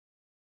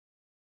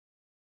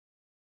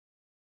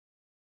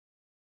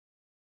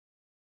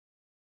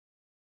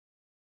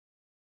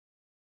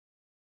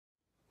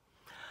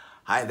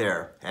Hi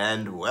there,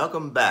 and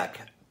welcome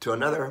back to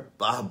another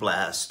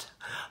BobBlast.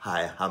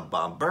 Hi, I'm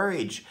Bob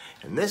Burridge,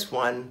 and this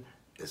one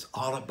is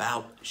all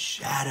about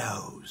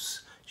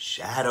shadows.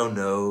 Shadow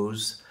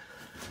knows.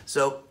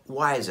 So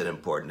why is it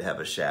important to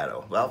have a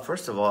shadow? Well,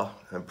 first of all,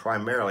 and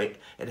primarily,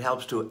 it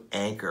helps to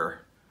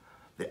anchor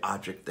the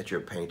object that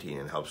you're painting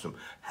and helps them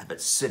have it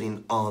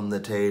sitting on the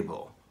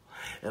table.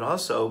 It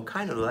also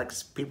kind of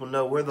lets people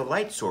know where the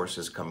light source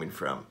is coming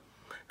from.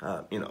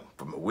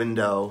 From a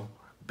window,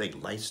 big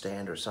light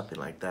stand or something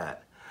like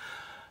that.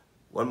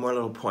 One more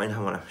little point I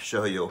want to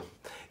show you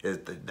is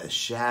that the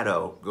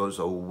shadow goes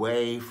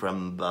away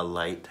from the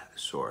light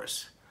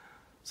source.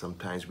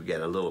 Sometimes we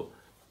get a little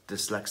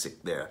dyslexic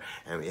there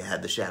and we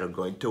had the shadow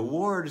going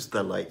towards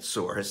the light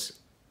source.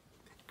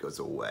 It goes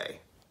away.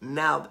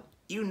 Now,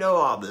 you know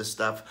all this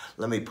stuff.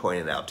 Let me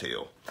point it out to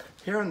you.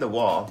 Here on the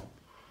wall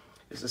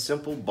is a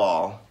simple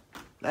ball.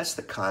 That's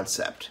the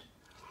concept.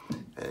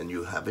 And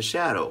you have a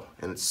shadow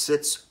and it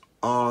sits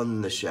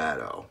on the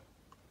shadow.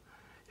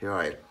 Here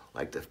I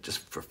like to, just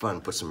for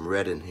fun, put some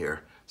red in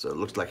here so it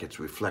looks like it's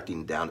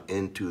reflecting down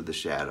into the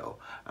shadow.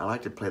 I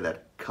like to play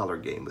that color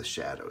game with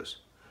shadows.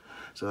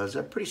 So it's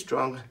a pretty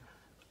strong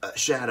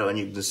shadow, and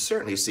you can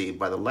certainly see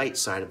by the light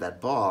side of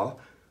that ball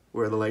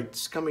where the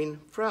light's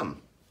coming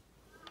from.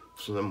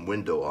 Some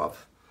window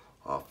off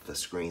the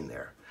screen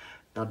there.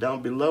 Now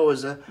down below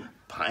is a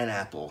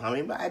pineapple. I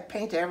mean, I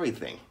paint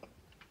everything,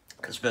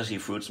 especially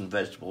fruits and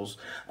vegetables.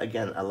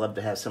 Again, I love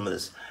to have some of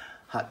this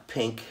hot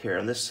pink here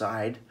on this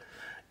side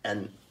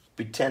and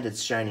pretend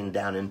it's shining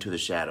down into the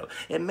shadow.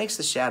 It makes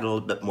the shadow a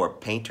little bit more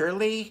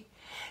painterly,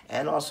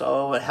 and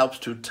also it helps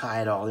to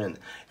tie it all in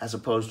as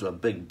opposed to a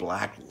big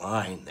black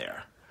line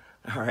there.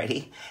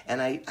 Alrighty?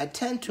 And I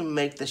tend to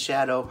make the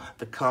shadow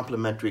the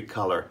complementary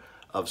color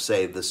of,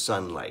 say, the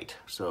sunlight.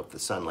 So if the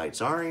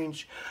sunlight's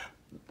orange,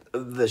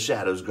 the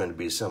shadow's going to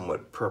be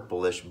somewhat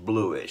purplish,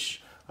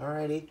 bluish.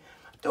 Alrighty?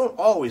 Don't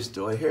always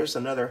do it. Here's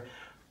another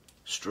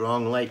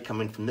strong light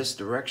coming from this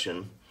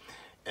direction.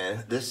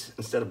 And this,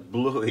 instead of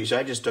bluish,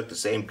 I just took the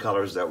same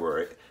colors that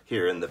were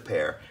here in the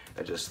pair.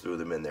 I just threw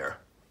them in there.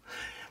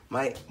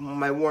 My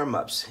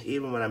warm-ups,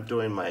 even when I'm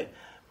doing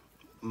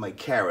my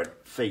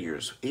carrot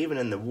figures, even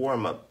in the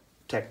warm-up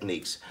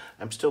techniques,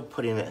 I'm still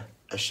putting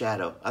a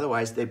shadow.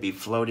 Otherwise, they'd be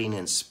floating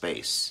in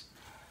space.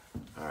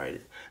 All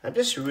right. I'm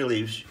just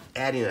really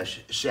adding a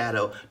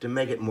shadow to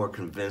make it more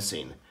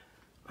convincing.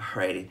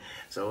 Alrighty,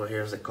 so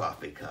here's a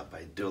coffee cup.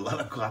 I do a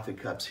lot of coffee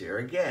cups here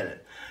again.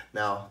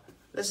 Now,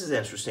 this is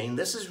interesting.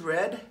 This is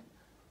red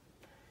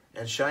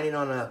and shining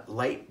on a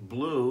light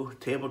blue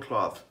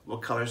tablecloth.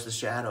 What color's the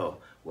shadow?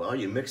 Well,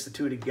 you mix the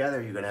two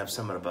together, you're gonna have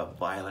somewhat of a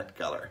violet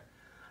color.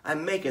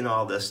 I'm making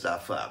all this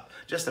stuff up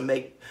just to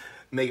make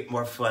it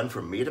more fun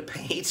for me to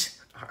paint,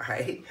 all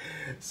right?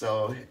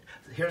 So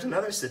here's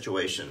another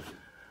situation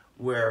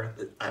where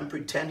I'm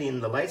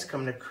pretending the light's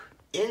coming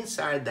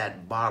inside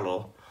that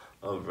bottle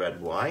of red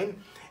wine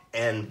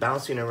and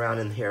bouncing around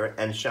in here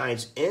and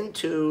shines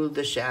into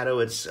the shadow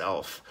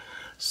itself.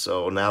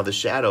 So now the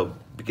shadow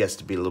gets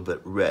to be a little bit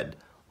red.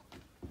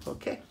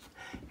 Okay,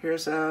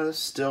 here's a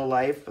still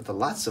life with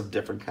lots of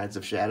different kinds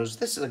of shadows.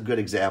 This is a good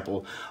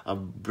example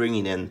of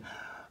bringing in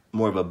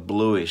more of a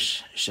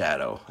bluish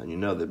shadow. And you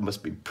know that it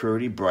must be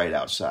pretty bright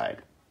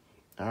outside.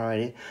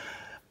 Alrighty,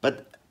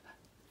 but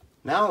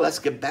now let's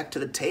get back to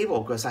the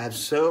table because I have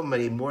so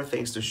many more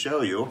things to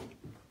show you.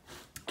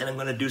 And I'm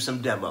going to do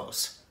some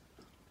demos.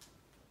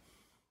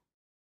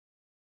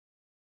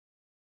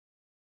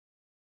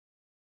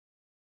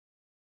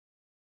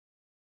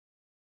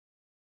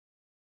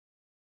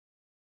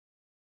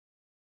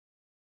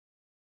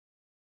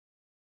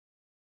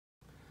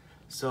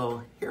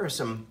 So here are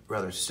some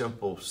rather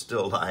simple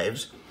still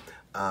lives.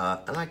 I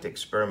like to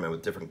experiment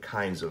with different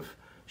kinds of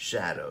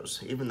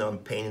shadows, even though I'm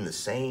painting the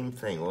same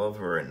thing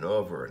over and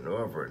over and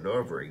over and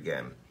over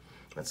again.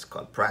 That's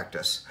called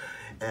practice.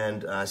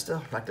 And I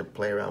still like to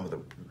play around with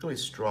a really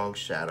strong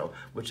shadow,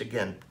 which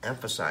again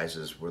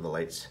emphasizes where the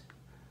light's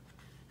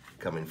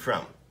coming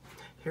from.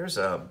 Here's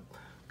a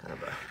kind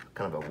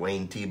of a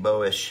Wayne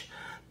Thiebaud-ish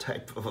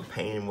type of a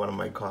painting in one of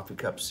my coffee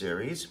cup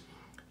series.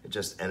 It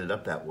just ended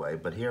up that way.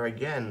 But here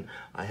again,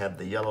 I have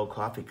the yellow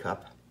coffee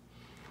cup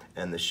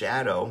and the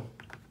shadow,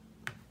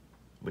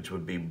 which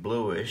would be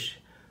bluish,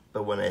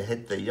 but when I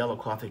hit the yellow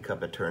coffee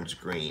cup, it turns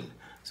green.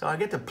 So I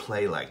get to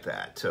play like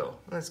that too.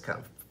 That's kind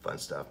of fun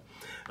stuff.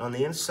 On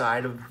the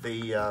inside of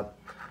the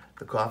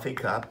coffee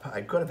cup,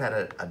 I could have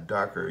had a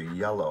darker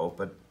yellow,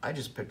 but I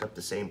just picked up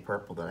the same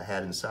purple that I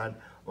had inside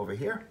over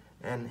here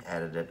and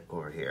added it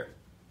over here.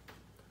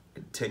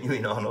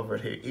 Continuing on over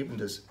here, even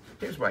just,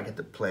 here's where I get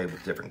to play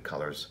with different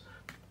colors.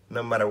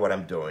 No matter what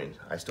I'm doing,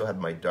 I still have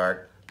my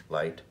dark,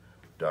 light,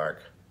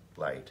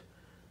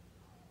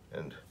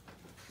 and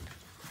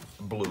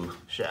blue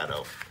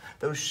shadow.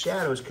 Those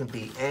shadows can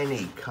be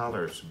any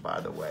colors, by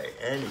the way,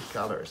 any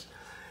colors.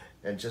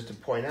 And just to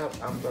point out,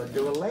 I'm going to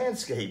do a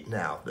landscape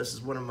now. This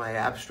is one of my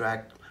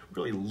abstract,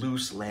 really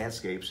loose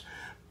landscapes,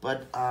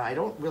 but I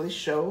don't really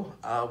show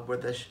where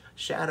the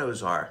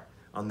shadows are.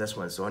 on this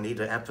one. So I need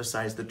to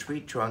emphasize the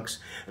tree trunks,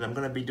 and I'm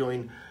gonna be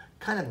doing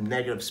kind of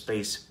negative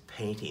space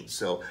painting.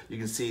 So you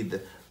can see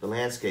the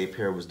landscape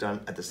here was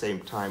done at the same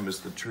time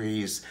as the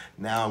trees.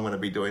 Now I'm gonna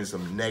be doing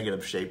some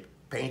negative shape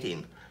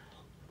painting.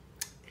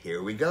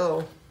 Here we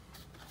go.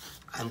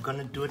 I'm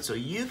gonna do it so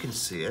you can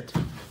see it.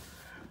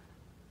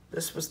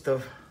 This was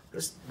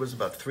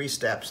about 3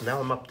 steps. Now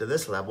I'm up to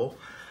this level.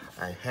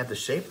 I had the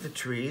shape of the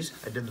trees.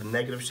 I did the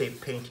negative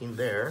shape painting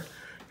there.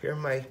 Here are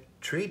my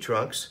tree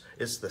trunks.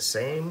 It's the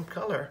same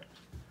color.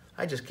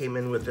 I just came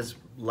in with this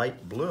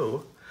light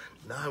blue.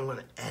 Now I'm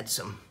gonna add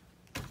some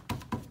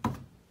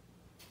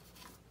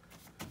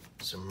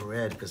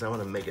red because I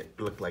want to make it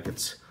look like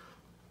it's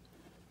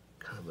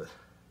kind of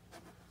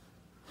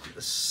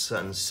a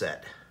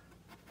sunset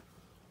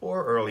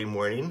or early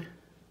morning.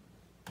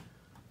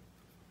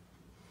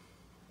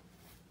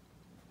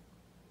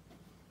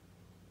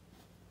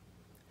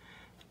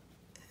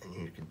 And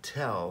you can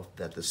tell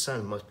that the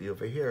sun must be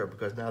over here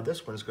because now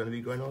this one's going to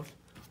be going off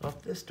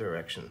this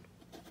direction.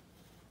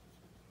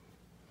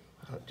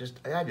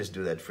 I just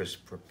do that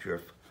for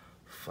pure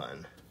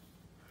fun.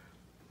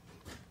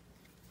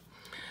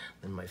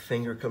 Then my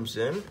finger comes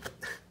in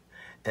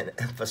and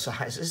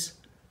emphasizes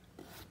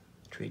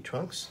tree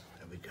trunks.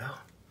 There we go.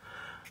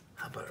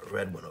 How about a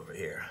red one over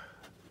here?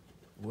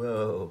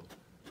 Whoa.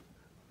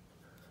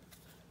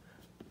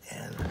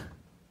 And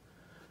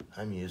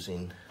I'm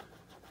using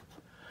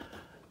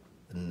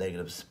the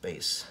negative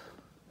space.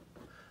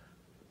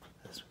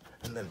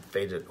 And then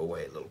fade it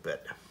away a little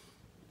bit.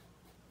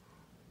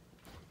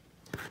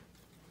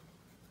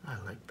 I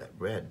like that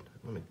red.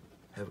 I'm gonna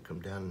have it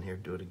come down in here,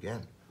 do it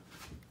again.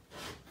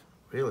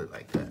 Really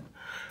like that.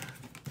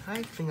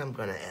 I think I'm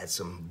gonna add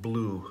some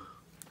blue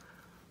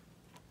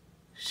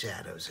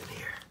shadows in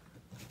here.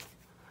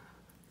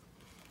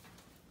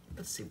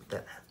 Let's see what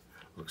that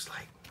looks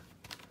like.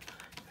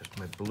 Here's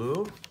my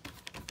blue.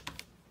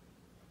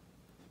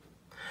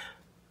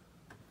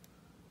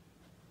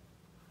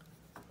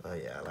 Oh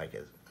yeah, I like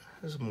it.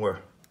 It's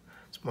more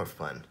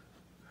fun.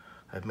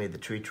 I've made the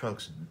tree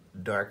trunks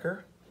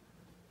darker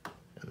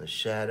and the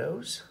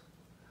shadows.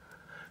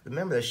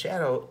 Remember, the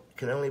shadow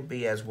can only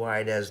be as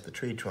wide as the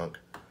tree trunk.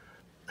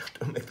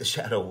 Don't make the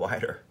shadow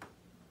wider.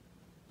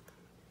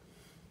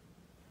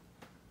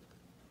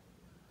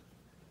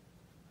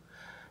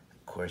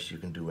 Of course, you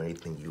can do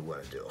anything you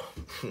want to do.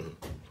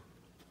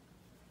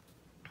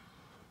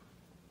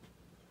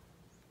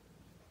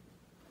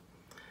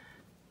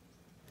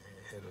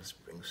 And let's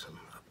bring some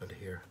up into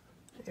here.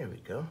 There we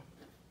go.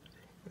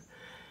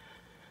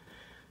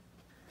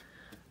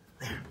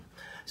 There.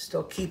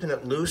 Still keeping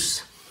it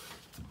loose.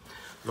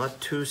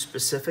 Not too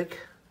specific.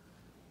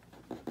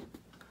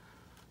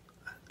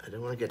 I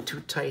don't want to get too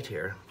tight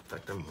here. In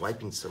fact, I'm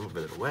wiping some of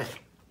it away.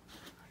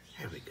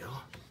 There we go.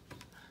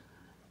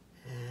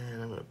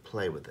 And I'm going to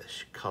play with the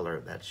color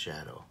of that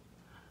shadow.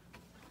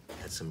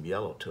 Add some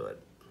yellow to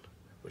it,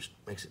 which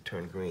makes it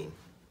turn green.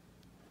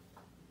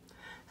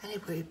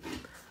 Anyway,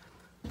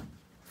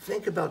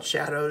 think about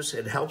shadows.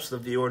 It helps the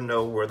viewer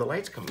know where the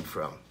light's coming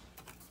from.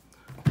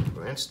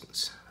 For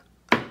instance,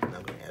 I'm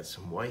going to add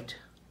some white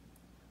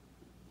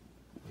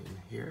in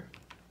here.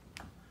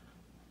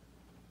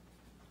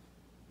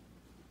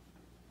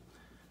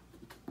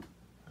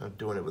 I'm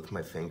doing it with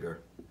my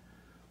finger,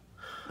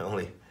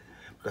 only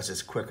because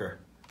it's quicker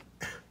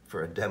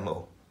for a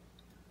demo.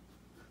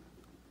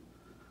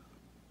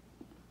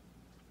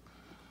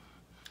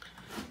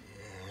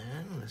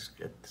 And let's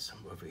get some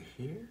over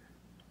here.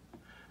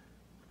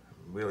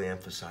 I'm really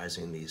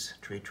emphasizing these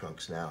tree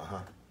trunks now,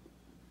 huh?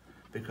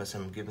 Because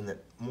I'm giving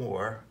it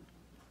more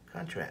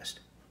contrast.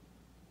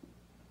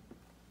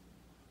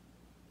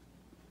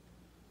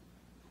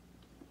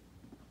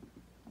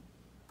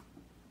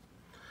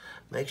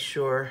 Make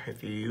sure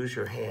if you use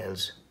your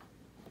hands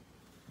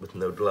with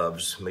no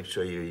gloves, make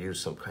sure you use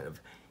some kind of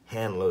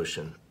hand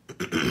lotion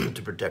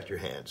to protect your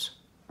hands.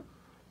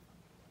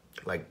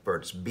 Like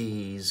Burt's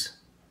Bees,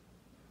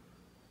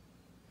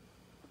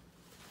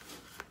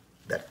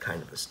 that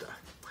kind of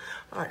stuff.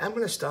 All right, I'm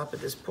gonna stop at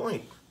this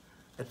point.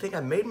 I think I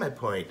made my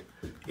point.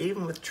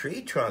 Even with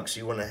tree trunks,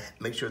 you wanna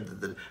make sure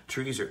that the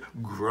trees are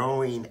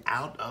growing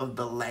out of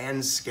the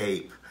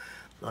landscape,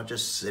 not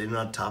just sitting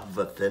on top of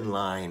a thin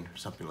line or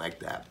something like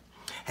that.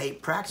 Hey,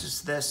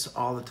 practice this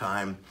all the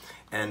time,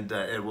 and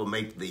it will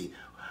make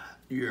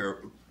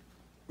your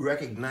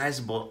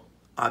recognizable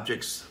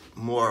objects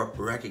more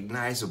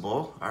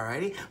recognizable,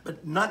 alrighty?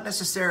 But not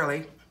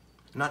necessarily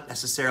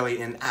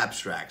in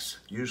abstracts.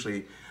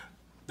 Usually,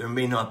 there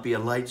may not be a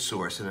light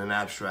source in an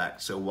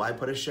abstract, so why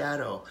put a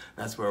shadow?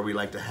 That's where we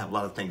like to have a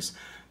lot of things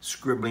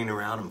scribbling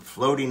around and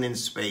floating in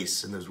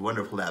space in those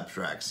wonderful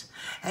abstracts.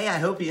 Hey, I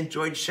hope you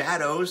enjoyed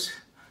shadows.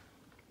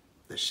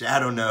 The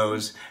shadow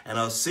knows, and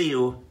I'll see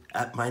you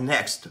at my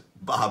next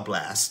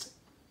BobBlast.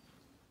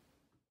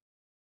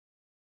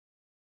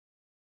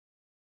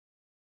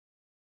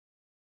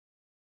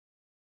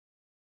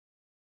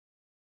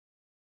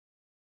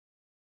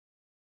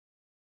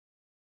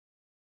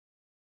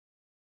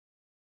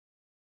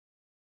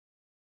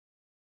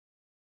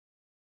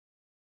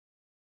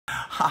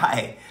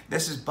 Hi,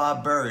 this is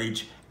Bob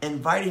Burridge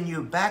inviting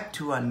you back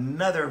to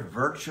another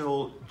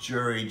virtual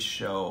jury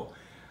show.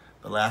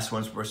 The last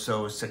ones were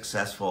so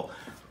successful.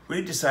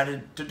 We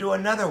decided to do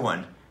another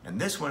one, and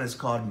this one is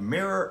called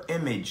Mirror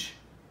Image,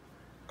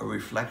 a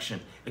reflection.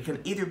 It can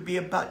either be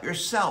about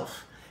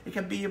yourself, it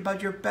can be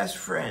about your best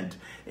friend,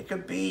 it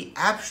can be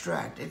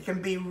abstract, it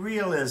can be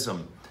realism.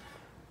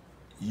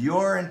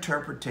 Your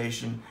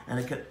interpretation, and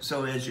it can,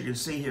 so as you can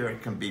see here,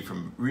 it can be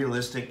from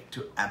realistic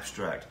to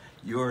abstract.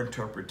 Your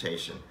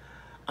interpretation.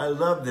 I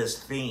love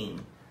this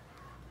theme,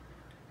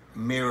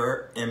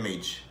 mirror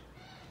image.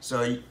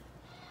 So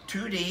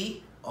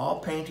 2D, all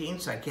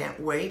paintings. I can't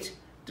wait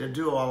to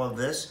do all of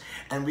this.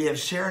 And we have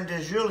Sharon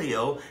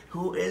DeGiulio,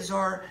 who is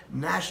our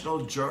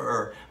national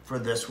juror for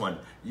this one.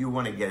 You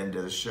want to get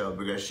into the show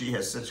because she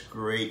has such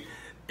great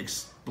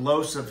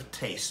explosive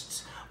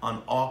tastes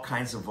on all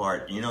kinds of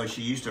art. You know,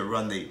 she used to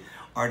run the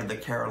Art of the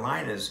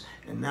Carolinas,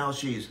 and now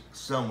she's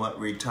somewhat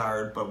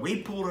retired, but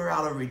we pulled her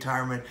out of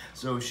retirement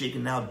so she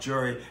can now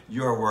jury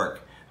your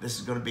work. This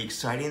is going to be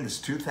exciting. This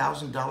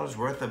 $2,000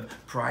 worth of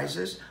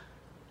prizes.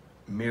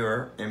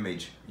 Mirror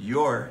image,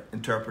 your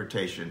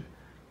interpretation.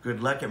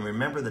 Good luck, and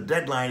remember the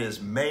deadline is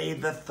May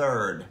the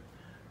 3rd.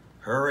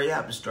 Hurry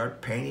up and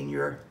start painting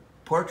your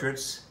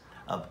portraits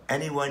of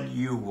anyone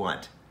you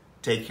want.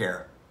 Take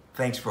care.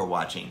 Thanks for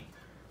watching.